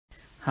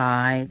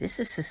Hi, this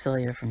is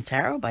Cecilia from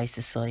Tarot by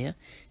Cecilia,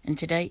 and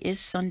today is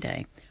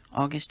Sunday,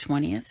 August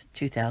 20th,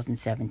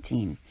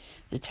 2017.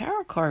 The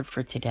tarot card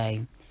for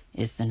today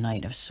is the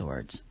Knight of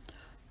Swords.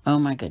 Oh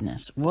my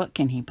goodness, what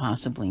can he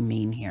possibly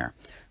mean here,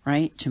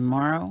 right?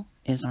 Tomorrow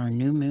is our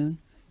new moon,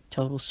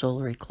 total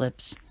solar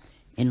eclipse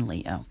in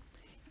Leo,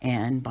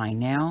 and by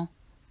now,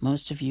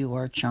 most of you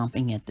are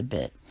chomping at the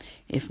bit,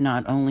 if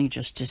not only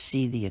just to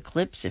see the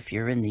eclipse if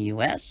you're in the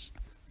U.S.,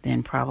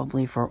 then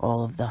probably for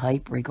all of the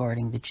hype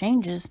regarding the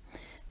changes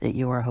that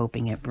you are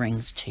hoping it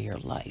brings to your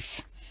life.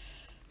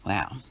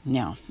 Wow.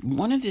 Now,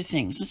 one of the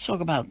things, let's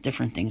talk about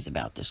different things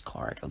about this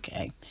card,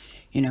 okay?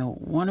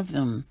 One of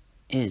them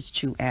is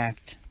to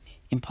act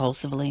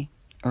impulsively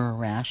or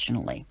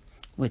irrationally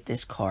with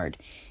this card.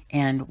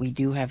 And we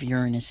do have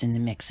Uranus in the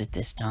mix at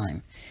this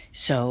time.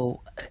 So,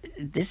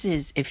 this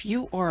is, if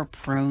you are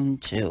prone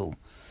to,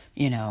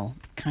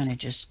 kind of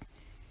just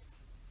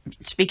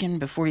speaking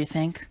before you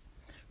think,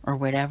 or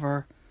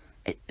whatever,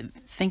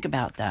 think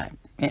about that.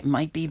 It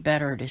might be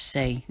better to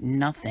say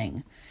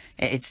nothing.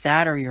 It's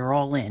that or you're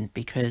all in,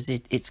 because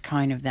it's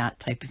kind of that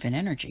type of an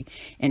energy.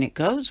 And it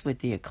goes with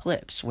the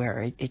eclipse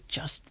where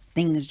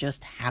things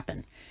just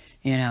happen.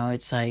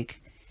 It's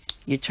like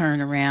you turn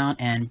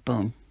around and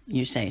boom,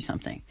 you say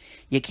something.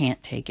 You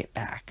can't take it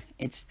back.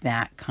 It's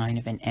that kind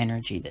of an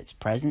energy that's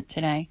present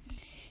today.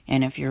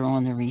 And if you're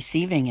on the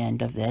receiving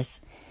end of this,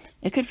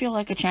 it could feel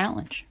like a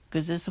challenge,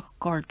 because this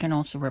card can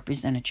also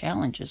represent a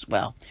challenge as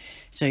well.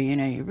 So,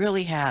 you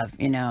really have,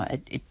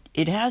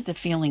 it has a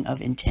feeling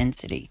of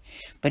intensity,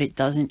 but it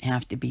doesn't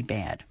have to be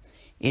bad.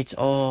 It's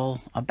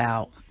all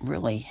about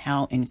really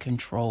how in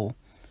control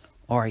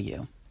are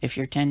you. If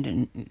you're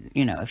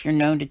if you're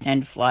known to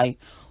tend to fly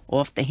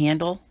off the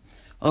handle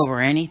over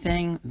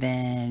anything,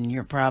 then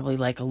you're probably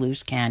like a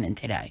loose cannon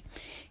today.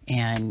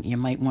 And you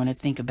might want to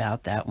think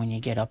about that when you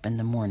get up in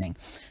the morning.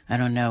 I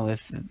don't know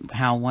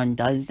how one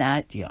does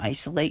that. Do you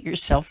isolate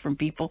yourself from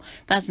people?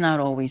 That's not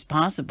always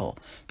possible.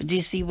 But do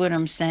you see what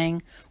I'm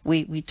saying?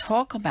 We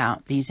talk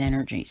about these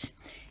energies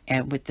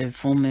with the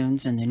full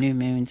moons and the new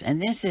moons,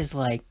 and this is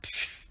like,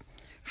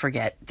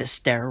 forget the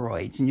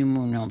steroids, new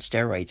moon on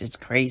steroids. It's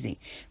crazy.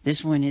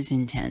 This one is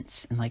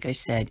intense. And like I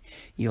said,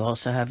 you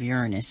also have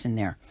Uranus in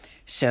there.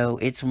 So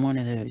it's one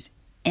of those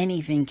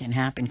anything can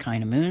happen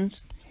kind of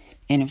moons.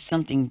 And if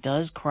something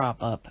does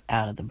crop up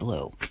out of the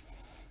blue,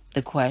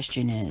 the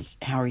question is,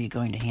 how are you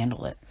going to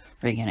handle it?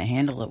 Are you going to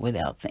handle it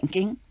without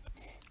thinking?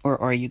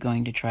 Or are you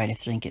going to try to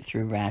think it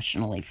through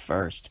rationally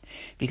first?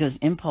 Because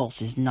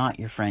impulse is not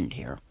your friend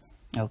here,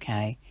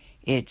 okay?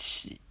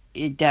 It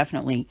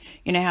definitely,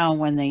 you know how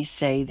when they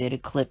say that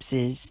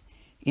eclipses,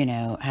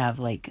 have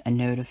like a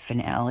note of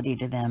finality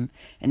to them,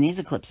 and these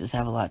eclipses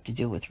have a lot to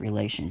do with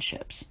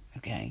relationships,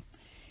 okay?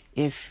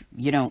 If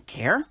you don't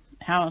care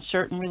how a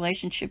certain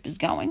relationship is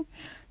going,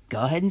 go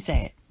ahead and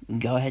say it.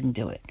 Go ahead and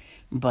do it.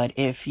 But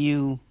if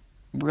you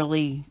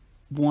really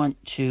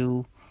want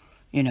to,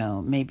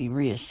 maybe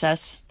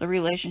reassess the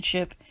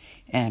relationship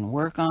and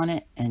work on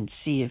it and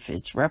see if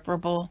it's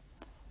reparable,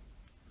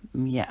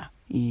 yeah,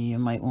 you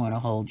might want to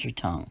hold your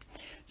tongue.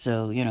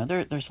 So,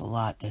 there's a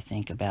lot to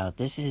think about.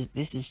 This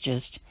is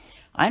just,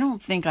 I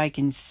don't think I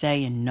can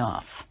say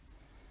enough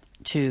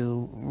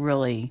to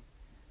really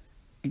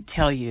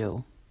tell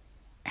you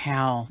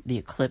how the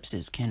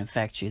eclipses can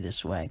affect you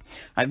this way.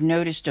 I've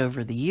noticed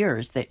over the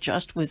years that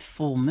just with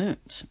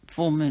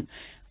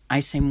I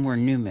say more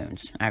new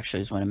moons,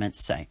 actually is what I meant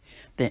to say,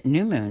 that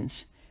new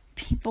moons,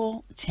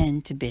 people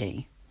tend to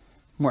be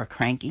more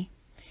cranky,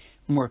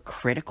 more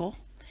critical,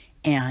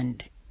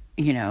 and,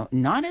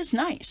 not as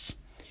nice.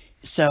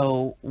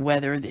 So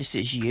whether this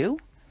is you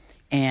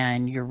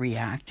and you're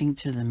reacting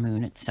to the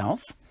moon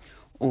itself,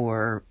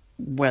 or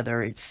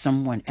whether it's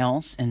someone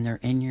else and they're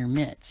in your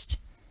midst,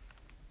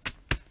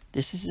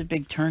 this is a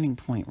big turning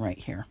point right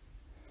here.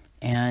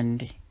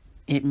 And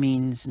it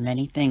means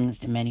many things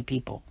to many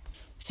people.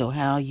 So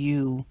how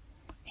you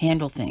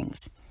handle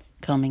things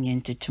coming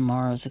into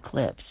tomorrow's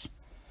eclipse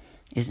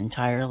is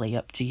entirely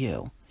up to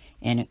you.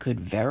 And it could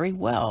very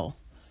well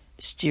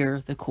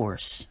steer the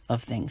course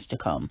of things to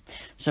come.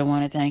 So I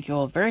want to thank you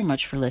all very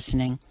much for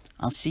listening.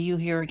 I'll see you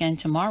here again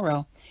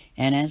tomorrow.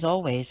 And as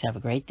always, have a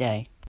great day.